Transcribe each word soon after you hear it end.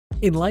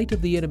In light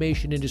of the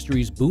animation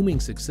industry's booming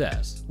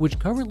success, which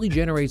currently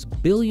generates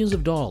billions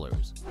of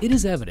dollars, it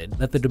is evident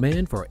that the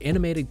demand for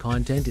animated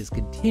content is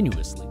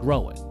continuously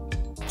growing.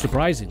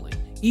 Surprisingly,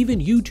 even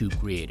YouTube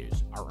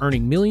creators are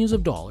earning millions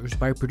of dollars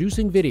by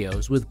producing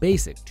videos with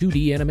basic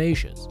 2D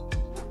animations.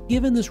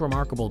 Given this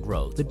remarkable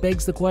growth, it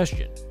begs the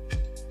question,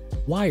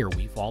 why are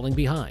we falling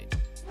behind?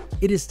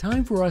 It is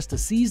time for us to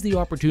seize the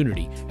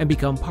opportunity and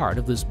become part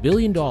of this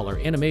billion-dollar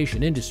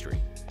animation industry.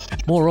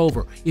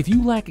 Moreover, if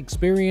you lack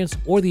experience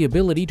or the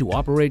ability to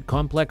operate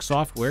complex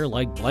software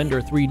like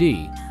Blender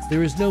 3D,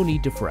 there is no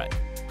need to fret.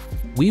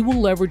 We will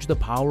leverage the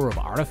power of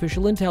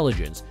artificial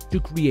intelligence to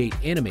create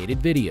animated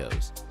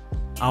videos.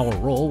 Our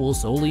role will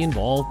solely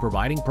involve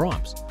providing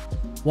prompts,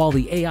 while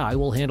the AI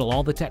will handle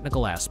all the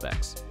technical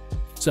aspects.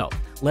 So,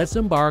 let's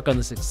embark on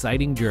this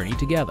exciting journey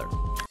together.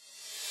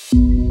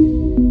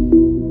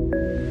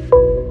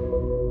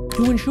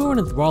 To ensure an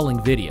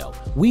enthralling video,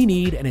 we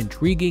need an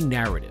intriguing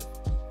narrative.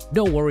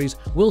 No worries,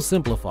 we'll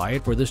simplify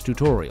it for this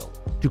tutorial.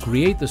 To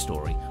create the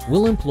story,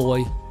 we'll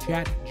employ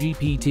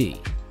ChatGPT.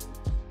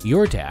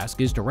 Your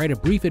task is to write a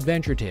brief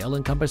adventure tale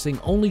encompassing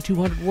only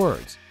 200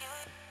 words.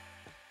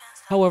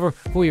 However,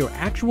 for your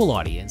actual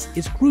audience,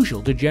 it's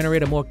crucial to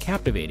generate a more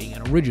captivating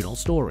and original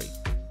story.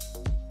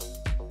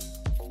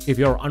 If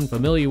you're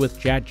unfamiliar with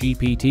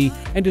ChatGPT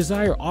and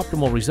desire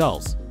optimal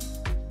results,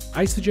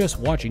 I suggest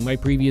watching my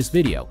previous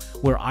video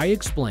where I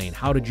explain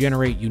how to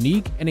generate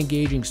unique and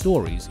engaging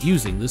stories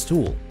using this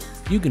tool.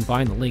 You can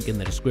find the link in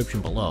the description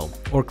below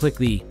or click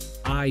the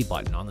I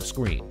button on the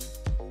screen.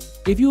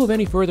 If you have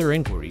any further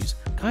inquiries,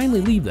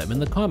 kindly leave them in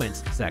the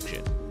comments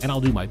section and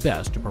I'll do my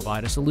best to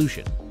provide a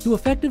solution. To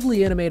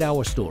effectively animate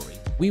our story,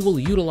 we will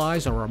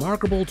utilize a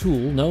remarkable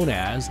tool known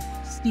as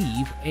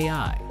Steve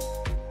AI.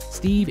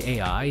 Steve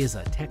AI is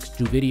a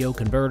text-to-video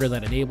converter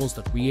that enables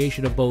the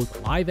creation of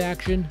both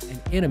live-action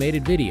and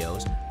animated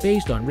videos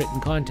based on written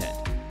content.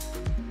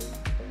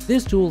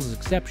 This tool is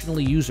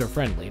exceptionally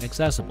user-friendly and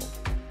accessible.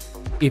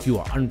 If you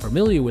are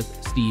unfamiliar with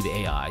Steve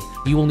AI,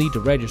 you will need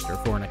to register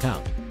for an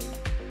account.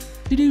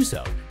 To do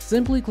so,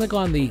 simply click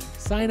on the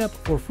Sign Up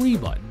for Free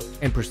button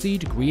and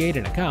proceed to create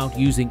an account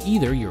using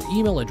either your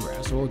email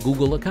address or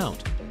Google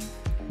account.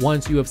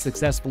 Once you have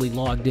successfully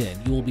logged in,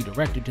 you will be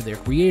directed to their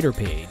creator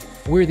page,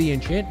 where the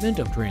enchantment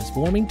of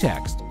transforming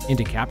text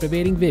into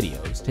captivating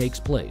videos takes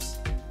place.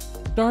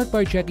 Start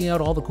by checking out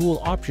all the cool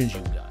options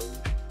you've got.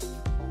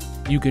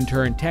 You can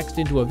turn text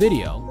into a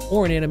video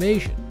or an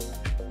animation,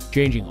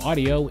 changing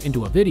audio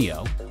into a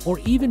video, or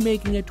even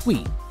making a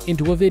tweet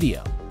into a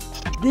video.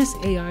 This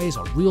AI is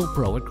a real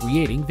pro at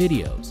creating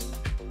videos.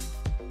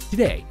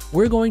 Today,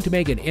 we're going to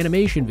make an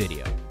animation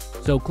video,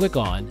 so click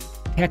on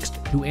Text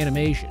to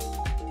Animation.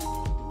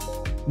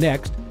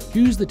 Next,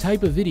 choose the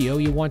type of video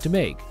you want to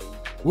make.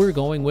 We're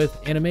going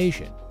with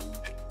animation.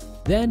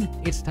 Then,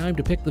 it's time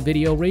to pick the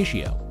video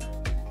ratio.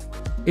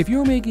 If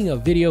you're making a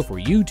video for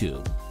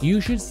YouTube,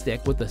 you should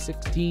stick with the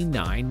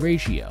 16:9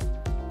 ratio.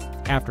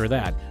 After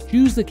that,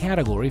 choose the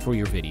category for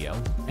your video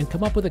and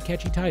come up with a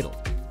catchy title.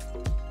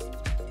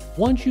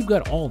 Once you've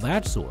got all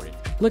that sorted,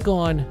 click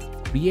on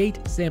Create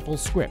Sample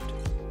Script.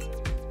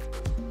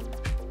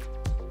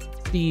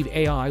 Steve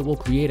AI will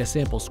create a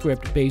sample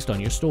script based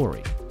on your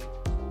story.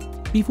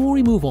 Before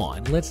we move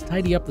on, let's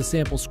tidy up the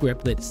sample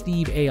script that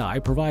Steve AI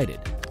provided.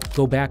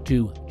 Go back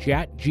to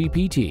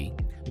ChatGPT,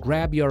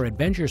 grab your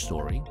adventure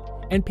story,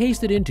 and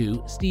paste it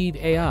into Steve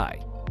AI.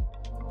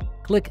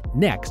 Click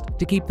Next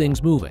to keep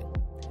things moving.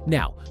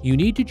 Now, you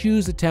need to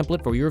choose a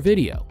template for your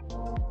video.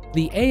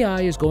 The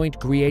AI is going to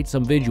create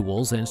some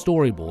visuals and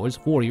storyboards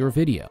for your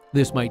video.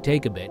 This might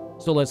take a bit,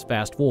 so let's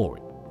fast forward.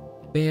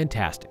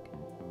 Fantastic.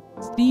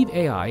 Steve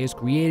AI has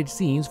created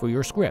scenes for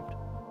your script.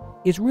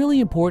 It's really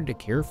important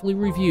to carefully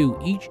review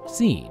each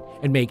scene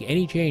and make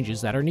any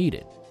changes that are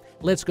needed.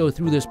 Let's go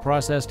through this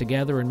process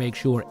together and make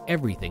sure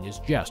everything is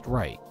just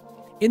right.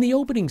 In the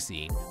opening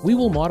scene, we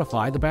will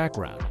modify the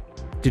background.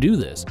 To do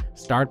this,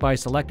 start by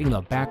selecting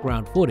the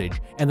background footage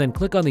and then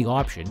click on the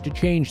option to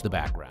change the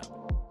background.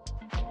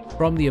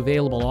 From the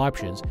available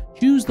options,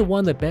 choose the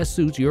one that best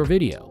suits your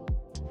video.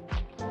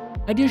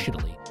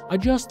 Additionally,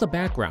 adjust the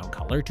background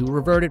color to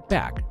revert it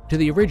back to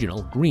the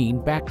original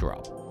green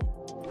backdrop.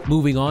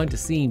 Moving on to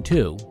Scene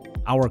 2,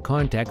 our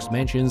context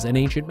mentions an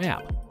ancient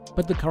map,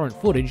 but the current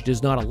footage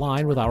does not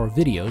align with our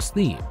video's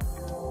theme.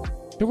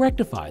 To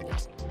rectify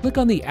this, click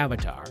on the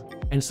avatar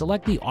and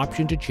select the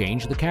option to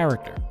change the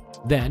character.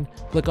 Then,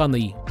 click on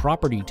the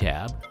Property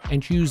tab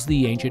and choose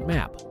the ancient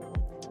map.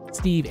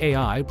 Steve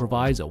AI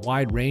provides a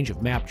wide range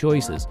of map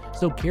choices,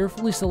 so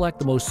carefully select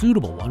the most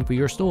suitable one for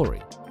your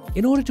story.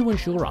 In order to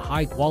ensure a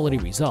high-quality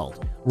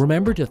result,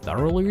 remember to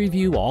thoroughly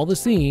review all the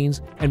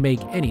scenes and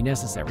make any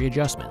necessary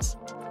adjustments.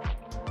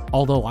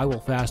 Although I will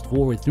fast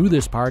forward through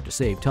this part to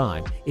save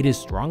time, it is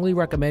strongly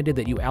recommended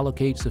that you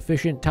allocate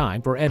sufficient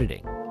time for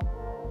editing.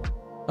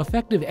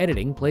 Effective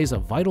editing plays a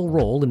vital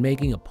role in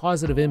making a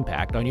positive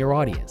impact on your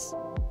audience,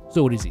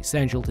 so it is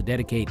essential to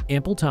dedicate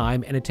ample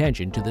time and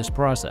attention to this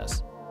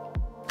process.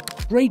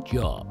 Great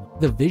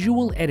job! The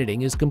visual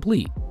editing is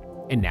complete,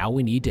 And now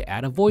we need to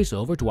add a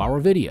voiceover to our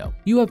video.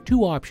 You have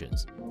two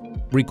options: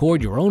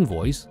 record your own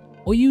voice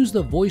or use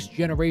the voice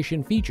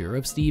generation feature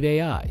of Steve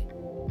AI.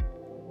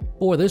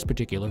 For this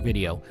particular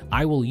video,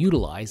 I will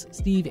utilize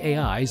Steve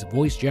AI's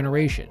voice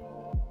generation.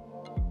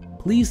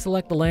 Please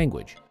select the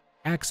language,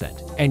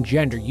 accent, and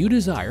gender you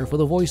desire for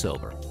the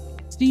voiceover.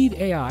 Steve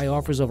AI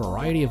offers a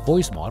variety of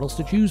voice models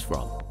to choose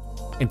from.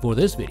 And for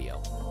this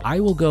video, I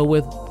will go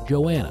with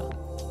Joanna.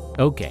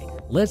 Okay,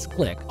 let's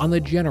click on the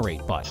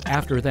Generate button.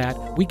 After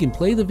that, we can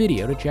play the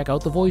video to check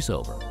out the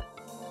voiceover.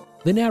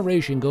 The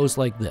narration goes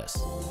like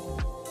this.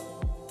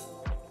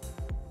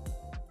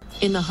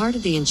 In the heart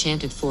of the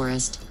enchanted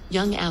forest,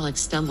 young Alex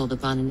stumbled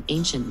upon an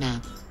ancient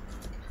map.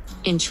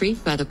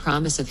 Intrigued by the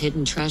promise of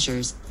hidden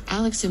treasures,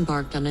 Alex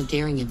embarked on a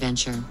daring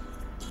adventure.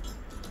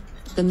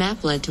 The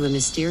map led to a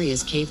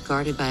mysterious cave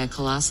guarded by a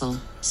colossal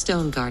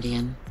stone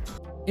guardian.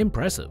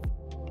 Impressive.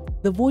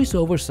 The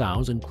voiceover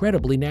sounds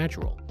incredibly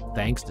natural,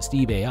 thanks to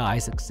Steve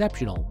AI's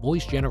exceptional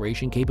voice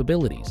generation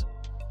capabilities.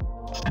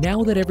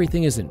 Now that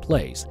everything is in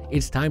place,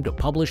 it's time to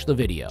publish the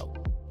video.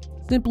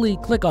 Simply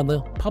click on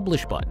the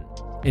Publish button,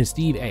 and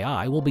Steve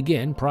AI will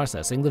begin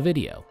processing the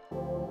video.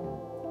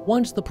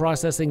 Once the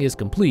processing is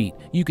complete,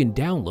 you can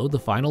download the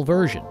final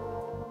version.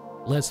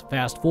 Let's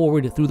fast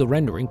forward through the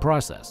rendering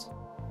process.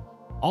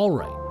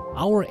 Alright,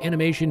 our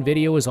animation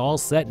video is all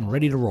set and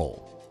ready to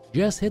roll.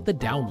 Just hit the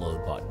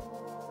download button.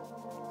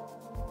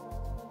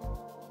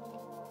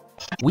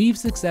 We've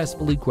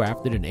successfully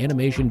crafted an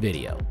animation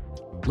video.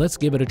 Let's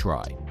give it a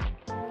try.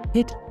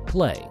 Hit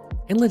play,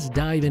 and let's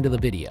dive into the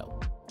video.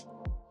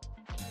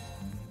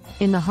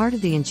 In the heart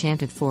of the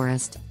enchanted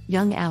forest,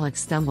 young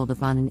Alex stumbled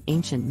upon an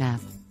ancient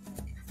map.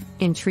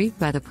 Intrigued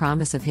by the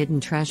promise of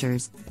hidden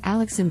treasures,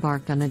 Alex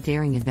embarked on a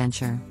daring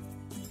adventure.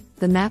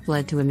 The map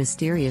led to a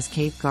mysterious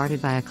cave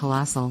guarded by a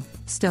colossal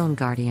stone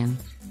guardian.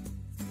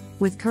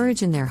 With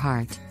courage in their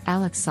heart,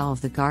 Alex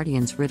solved the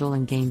guardian's riddle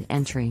and gained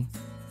entry.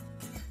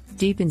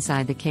 Deep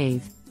inside the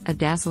cave, a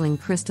dazzling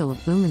crystal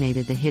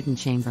illuminated the hidden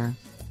chamber.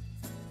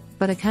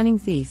 But a cunning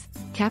thief,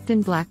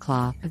 Captain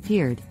Blackclaw,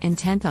 appeared,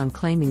 intent on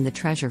claiming the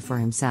treasure for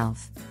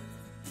himself.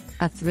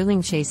 A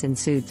thrilling chase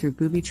ensued through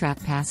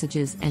booby-trapped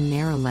passages and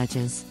narrow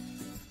ledges.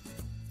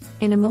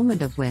 In a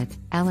moment of wit,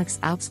 Alex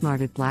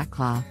outsmarted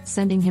Blackclaw,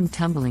 sending him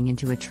tumbling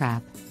into a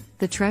trap.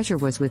 The treasure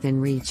was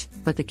within reach,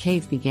 but the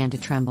cave began to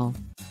tremble.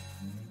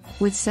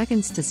 With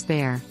seconds to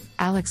spare,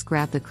 Alex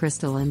grabbed the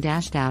crystal and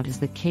dashed out as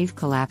the cave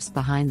collapsed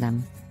behind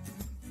them.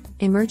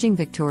 Emerging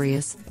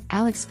victorious,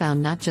 Alex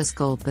found not just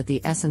gold but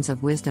the essence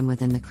of wisdom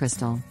within the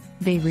crystal.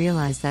 They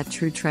realized that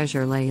true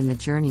treasure lay in the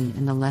journey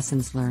and the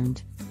lessons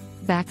learned.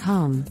 Back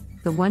home,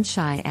 the once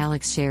shy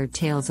Alex shared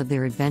tales of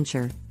their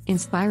adventure,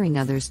 inspiring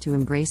others to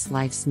embrace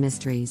life's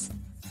mysteries.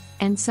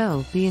 And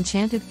so, the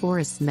enchanted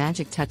forest's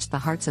magic touched the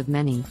hearts of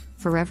many,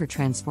 forever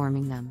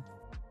transforming them.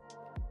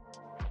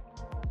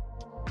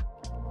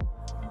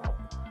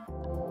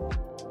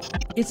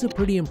 It's a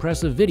pretty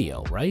impressive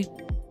video, right?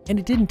 And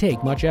it didn't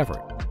take much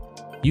effort.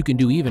 You can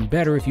do even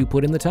better if you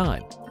put in the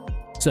time.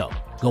 So,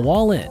 go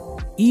all in,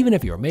 even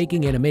if you're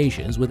making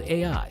animations with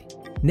AI.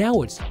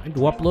 Now it's time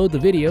to upload the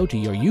video to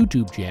your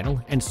YouTube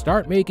channel and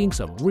start making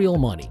some real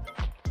money.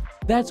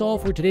 That's all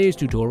for today's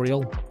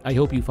tutorial. I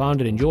hope you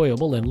found it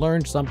enjoyable and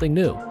learned something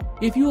new.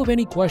 If you have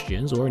any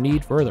questions or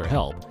need further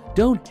help,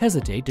 don't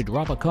hesitate to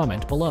drop a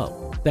comment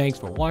below. Thanks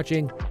for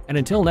watching, and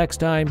until next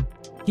time,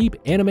 keep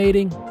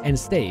animating and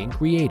staying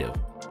creative.